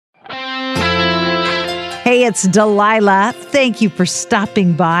Hey, it's Delilah. Thank you for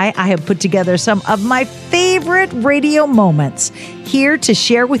stopping by. I have put together some of my favorite radio moments here to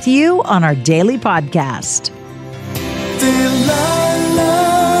share with you on our daily podcast.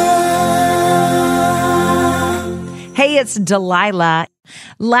 Hey, it's Delilah.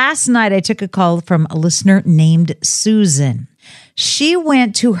 Last night I took a call from a listener named Susan. She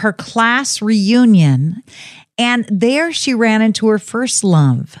went to her class reunion, and there she ran into her first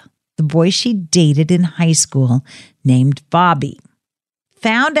love, the boy she dated in high school named Bobby.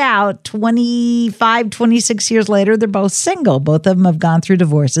 Found out 26 years later, they're both single. Both of them have gone through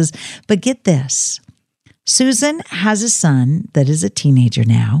divorces. But get this, Susan has a son that is a teenager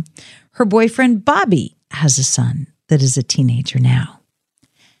now. Her boyfriend, Bobby, has a son that is a teenager now.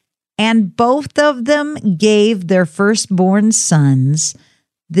 And both of them gave their firstborn sons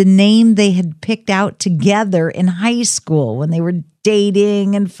the name they had picked out together in high school when they were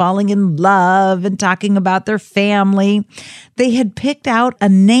dating and falling in love and talking about their family. They had picked out a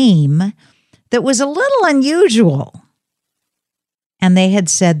name that was a little unusual. And they had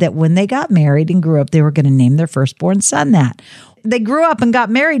said that when they got married and grew up, they were going to name their firstborn son that. They grew up and got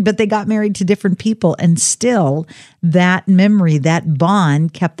married, but they got married to different people. And still, that memory, that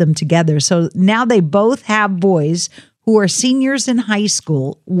bond kept them together. So now they both have boys who are seniors in high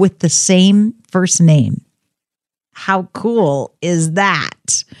school with the same first name. How cool is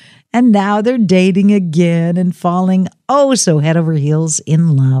that? And now they're dating again and falling so head over heels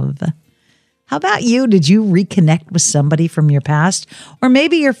in love. How about you? Did you reconnect with somebody from your past? Or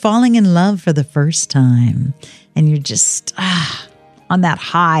maybe you're falling in love for the first time and you're just on that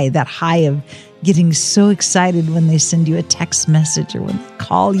high of getting so excited when they send you a text message or when they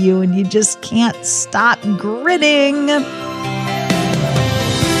call you and you just can't stop grinning.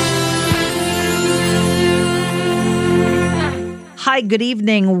 Hi, good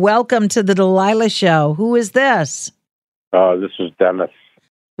evening. Welcome to the Delilah Show. Who is this? This is Dennis.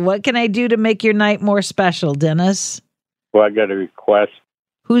 What can I do to make your night more special, Dennis? Well, I got a request.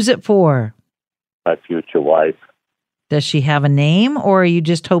 Who's it for? My future wife. Does she have a name, or are you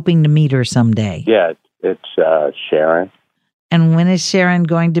just hoping to meet her someday? Yeah, it's Sharon. And when is Sharon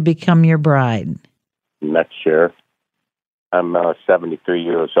going to become your bride? Next year. I'm 73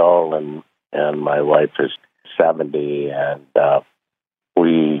 years old, and my wife is 70, and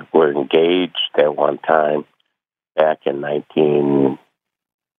we were engaged at one time back in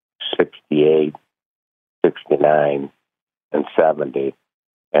 1968, 69, and 70,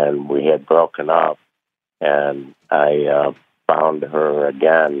 and we had broken up. And I found her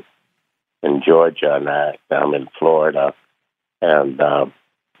again in Georgia, and I'm in Florida. And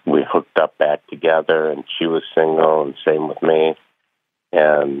we hooked up back together, and she was single, and same with me.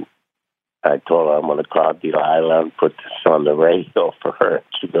 And I told her I'm going to call Delilah and put this on the radio for her.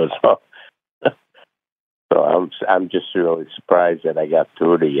 She goes, "Oh." So I'm just really surprised that I got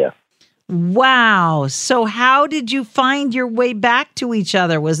through to you. Wow. So how did you find your way back to each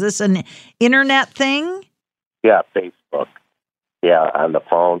other? Was this an internet thing? Yeah, Facebook. Yeah, on the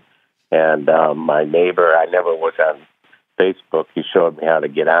phone. And my neighbor, I never was on Facebook. He showed me how to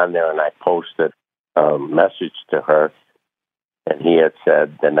get on there, and I posted a message to her. And he had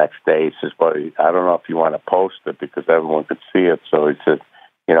said the next day, he says, "Well, I don't know if you want to post it because everyone could see it." So he said,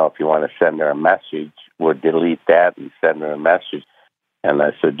 if you want to send her a message, we'll delete that and send her a message. And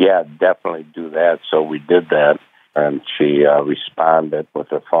I said, "Yeah, definitely do that." So we did that. And she responded with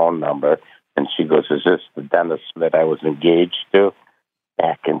her phone number. And she goes, "Is this the Dennis that I was engaged to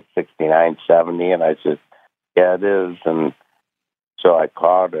back in 69, 70? And I said, "Yeah, it is." And so I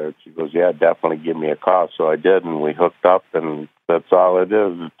called her. She goes, "Yeah, definitely give me a call." So I did, and we hooked up, and that's all it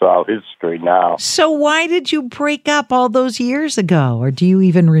is. It's all history now. So why did you break up all those years ago, or do you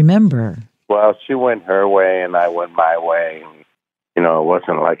even remember? Well, she went her way, and I went my way. It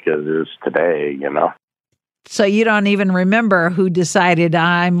wasn't like it is today, So you don't even remember who decided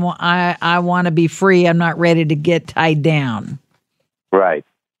I want to be free. I'm not ready to get tied down. Right.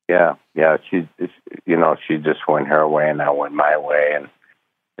 Yeah. She just went her way and I went my way. And,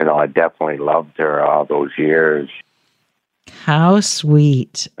 I definitely loved her all those years. How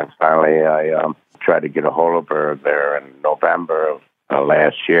sweet. And finally, I tried to get a hold of her there in November of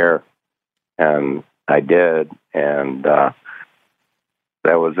last year. And I did. And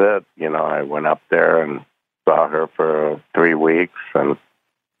that was it. I went up there and saw her for 3 weeks and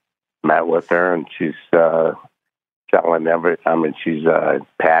met with her, and she's she's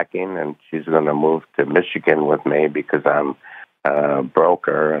packing, and she's going to move to Michigan with me because I'm a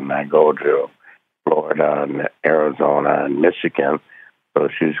broker, and I go to Florida and Arizona and Michigan. So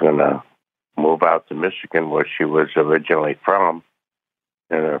she's going to move out to Michigan, where she was originally from,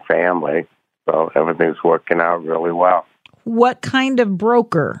 and her family. So everything's working out really well. What kind of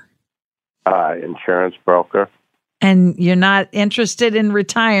broker? Insurance broker. And you're not interested in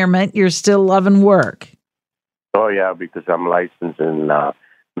retirement. You're still loving work. Oh, yeah, because I'm licensed in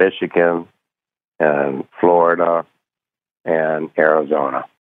Michigan and Florida and Arizona.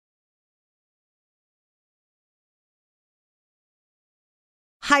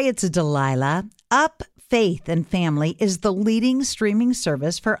 Hi, it's Delilah. Up Faith and Family is the leading streaming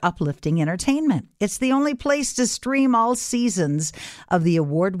service for uplifting entertainment. It's the only place to stream all seasons of the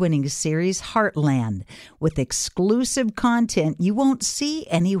award-winning series Heartland with exclusive content you won't see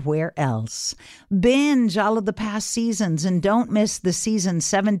anywhere else. Binge all of the past seasons and don't miss the season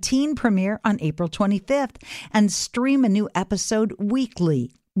 17 premiere on April 25th and stream a new episode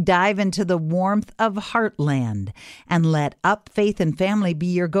weekly. Dive into the warmth of Heartland and let Up Faith and Family be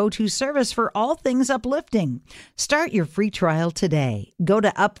your go-to service for all things uplifting. Start your free trial today. Go to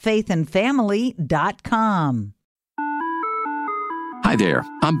upfaithandfamily.com. Hi there,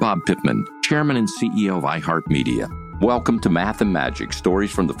 I'm Bob Pittman, Chairman and CEO of iHeartMedia. Welcome to Math and Magic,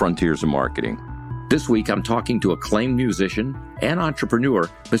 Stories from the Frontiers of Marketing. This week, I'm talking to acclaimed musician and entrepreneur,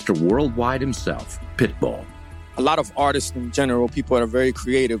 Mr. Worldwide himself, Pitbull. A lot of artists in general, people that are very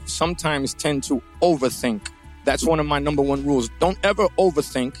creative, sometimes tend to overthink. That's one of my number one rules. Don't ever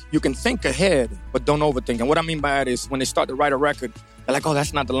overthink. You can think ahead, but don't overthink. And what I mean by that is when they start to write a record, they're like, oh,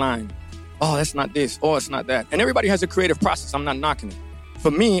 that's not the line. Oh, that's not this. Oh, it's not that. And everybody has a creative process. I'm not knocking it.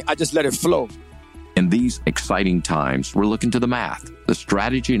 For me, I just let it flow. In these exciting times, we're looking to the math, the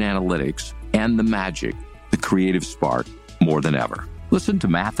strategy and analytics, and the magic, the creative spark, more than ever. Listen to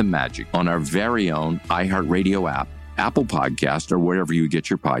Math and Magic on our very own iHeartRadio app, Apple Podcast, or wherever you get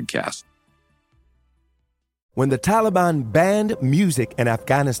your podcasts. When the Taliban banned music in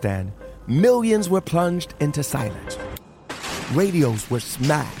Afghanistan, millions were plunged into silence. Radios were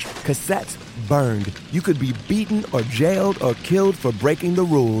smashed, cassettes burned. You could be beaten or jailed or killed for breaking the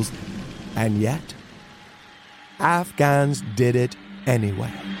rules. And yet, Afghans did it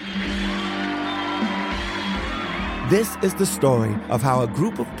anyway. This is the story of how a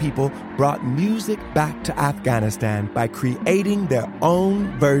group of people brought music back to Afghanistan by creating their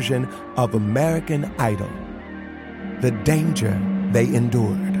own version of American Idol. The danger they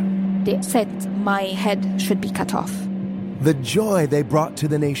endured. They said my head should be cut off. The joy they brought to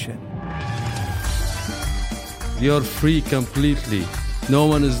the nation. You're free completely. No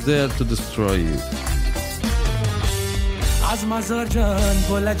one is there to destroy you.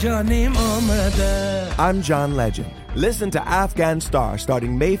 I'm John Legend. Listen to Afghan Star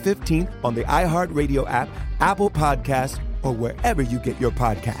starting May 15th on the iHeartRadio app, Apple Podcasts, or wherever you get your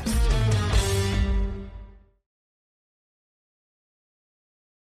podcasts.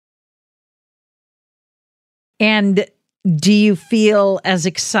 And do you feel as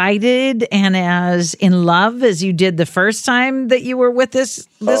excited and as in love as you did the first time that you were with this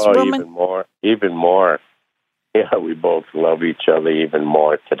woman? Even more. Yeah, we both love each other even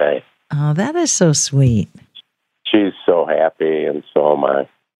more today. Oh, that is so sweet. She's so happy, and so am I.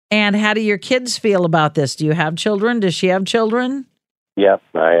 And how do your kids feel about this? Do you have children? Does she have children? Yep,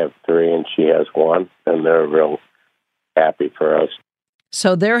 I have 3, and she has 1, and they're real happy for us.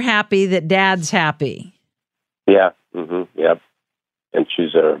 So they're happy that Dad's happy. Yeah, yep. And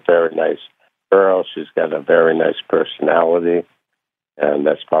she's a very nice girl. She's got a very nice personality. And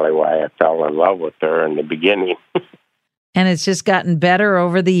that's probably why I fell in love with her in the beginning. And it's just gotten better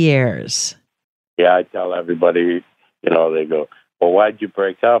over the years. Yeah, I tell everybody, they go, well, why'd you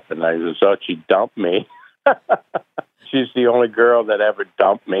break up? And I just thought she dumped me. She's the only girl that ever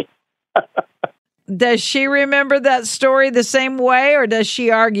dumped me. Does she remember that story the same way, or does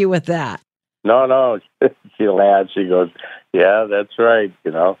she argue with that? No. She laughs. She goes, yeah, that's right.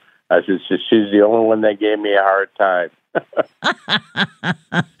 I said, she's the only one that gave me a hard time.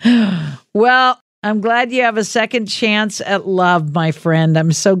 Well, I'm glad you have a second chance at love, my friend.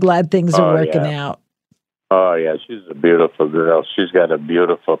 I'm so glad things are working out. Oh, yeah. She's a beautiful girl. She's got a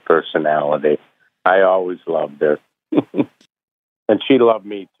beautiful personality. I always loved her. And she loved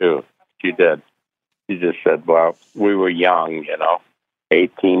me, too. She did. She just said, well, we were young,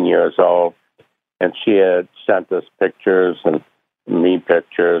 18 years old. And she had sent us pictures and me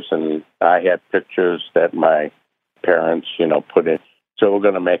pictures. And I had pictures that my parents, put in. So we're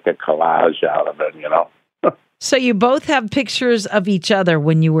going to make a collage out of it, So you both have pictures of each other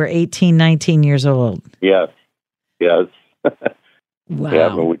when you were 18, 19 years old? Yes. Wow. Yeah,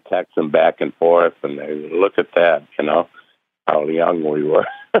 but we text them back and forth, and they look at that, how young we were.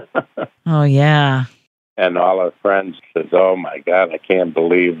 Oh, yeah. And all our friends said, oh, my God, I can't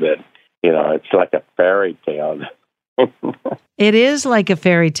believe that, it's like a fairy tale. It is like a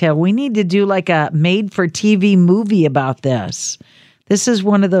fairy tale. We need to do like a made-for-TV movie about this. This is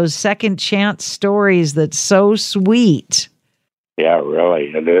one of those second chance stories that's so sweet. Yeah,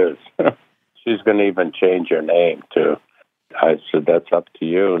 really, it is. She's going to even change her name, too. I said, that's up to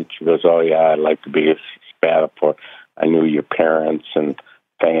you. And she goes, oh, yeah, I'd like to be a Spataport. I knew your parents and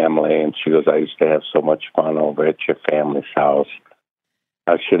family. And she goes, I used to have so much fun over at your family's house.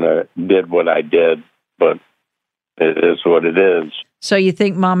 I shouldn't have did what I did, but it is what it is. So you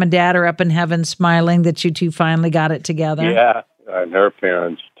think Mom and Dad are up in heaven smiling that you two finally got it together? Yeah, and her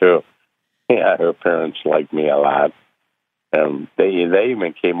parents, too. Yeah, her parents like me a lot. And they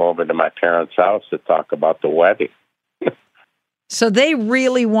even came over to my parents' house to talk about the wedding. So they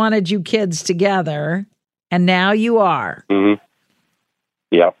really wanted you kids together, and now you are. Mm-hmm.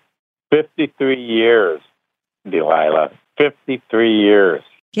 Yep. 53 years, Delilah. 53 years.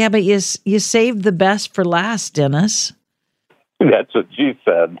 Yeah, but you saved the best for last, Dennis. That's what she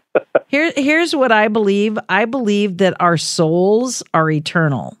said. Here's what I believe. I believe that our souls are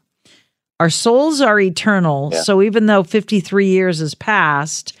eternal. Our souls are eternal. Yeah. So even though 53 years has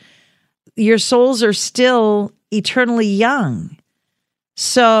passed, your souls are still eternally young.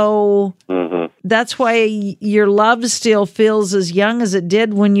 So that's why your love still feels as young as it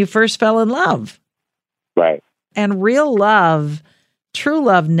did when you first fell in love. Right. And real love, true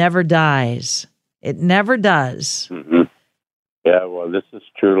love never dies. It never does. Mm-hmm. Yeah, well, this is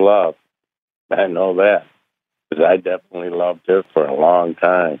true love. I know that. Because I definitely loved her for a long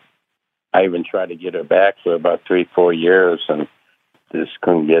time. I even tried to get her back for about 3-4 years and just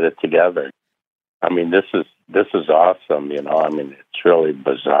couldn't get it together. I mean, this is awesome, you know. I mean, it's really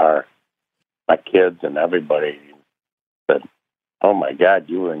bizarre. My kids and everybody said, oh, my God,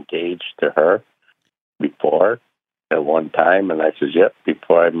 you were engaged to her before at one time? And I said, yep,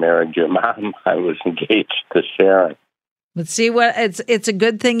 before I married your mom, I was engaged to Sharon. But see, what it's a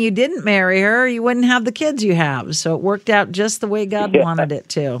good thing you didn't marry her. You wouldn't have the kids you have. So it worked out just the way God wanted it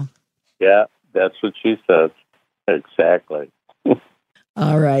to. Yeah, that's what she said. Exactly.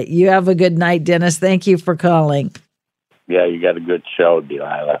 All right. You have a good night, Dennis. Thank you for calling. Yeah, you got a good show,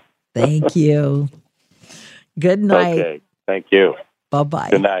 Delilah. Thank you. Good night. Okay. Thank you.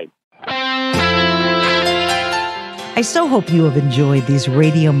 Bye-bye. Good night. I so hope you have enjoyed these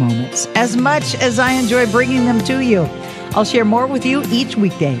radio moments as much as I enjoy bringing them to you. I'll share more with you each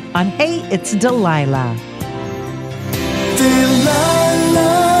weekday on Hey, It's Delilah.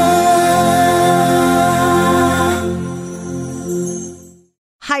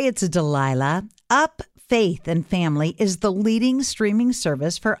 Hi, it's Delilah. Up Faith and Family is the leading streaming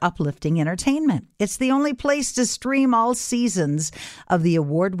service for uplifting entertainment. It's the only place to stream all seasons of the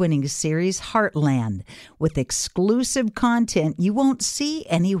award-winning series Heartland with exclusive content you won't see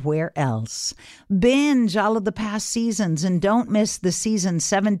anywhere else. Binge all of the past seasons and don't miss the season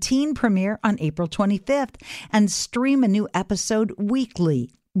 17 premiere on April 25th and stream a new episode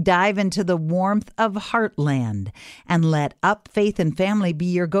weekly. Dive into the warmth of Heartland and let Up Faith and Family be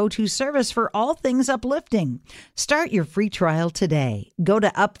your go-to service for all things uplifting. Start your free trial today. Go to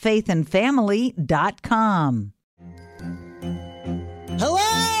upfaithandfamily.com.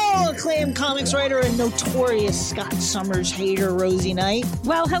 Hello, acclaimed comics writer and notorious Scott Summers hater, Rosie Knight.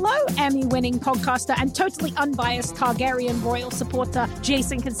 Well, hello, Emmy-winning podcaster and totally unbiased Targaryen royal supporter,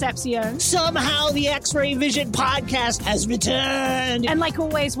 Jason Concepcion. Somehow the X-Ray Vision podcast has returned. And like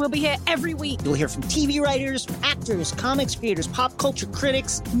always, we'll be here every week. You'll hear from TV writers, actors, comics creators, pop culture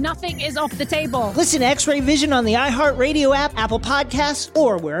critics. Nothing is off the table. Listen to X-Ray Vision on the iHeartRadio app, Apple Podcasts,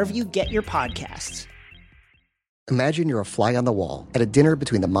 or wherever you get your podcasts. Imagine you're a fly on the wall at a dinner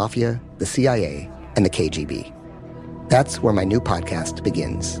between the Mafia, the CIA, and the KGB. That's where my new podcast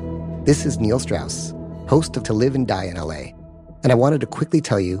begins. This is Neil Strauss, host of To Live and Die in LA, and I wanted to quickly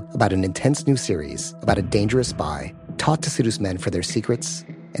tell you about an intense new series about a dangerous spy taught to seduce men for their secrets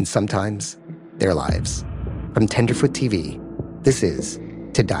and sometimes their lives. From Tenderfoot TV, this is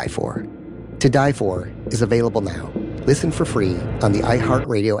To Die For. To Die For is available now. Listen for free on the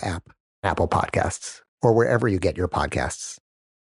iHeartRadio app, Apple Podcasts, or wherever you get your podcasts.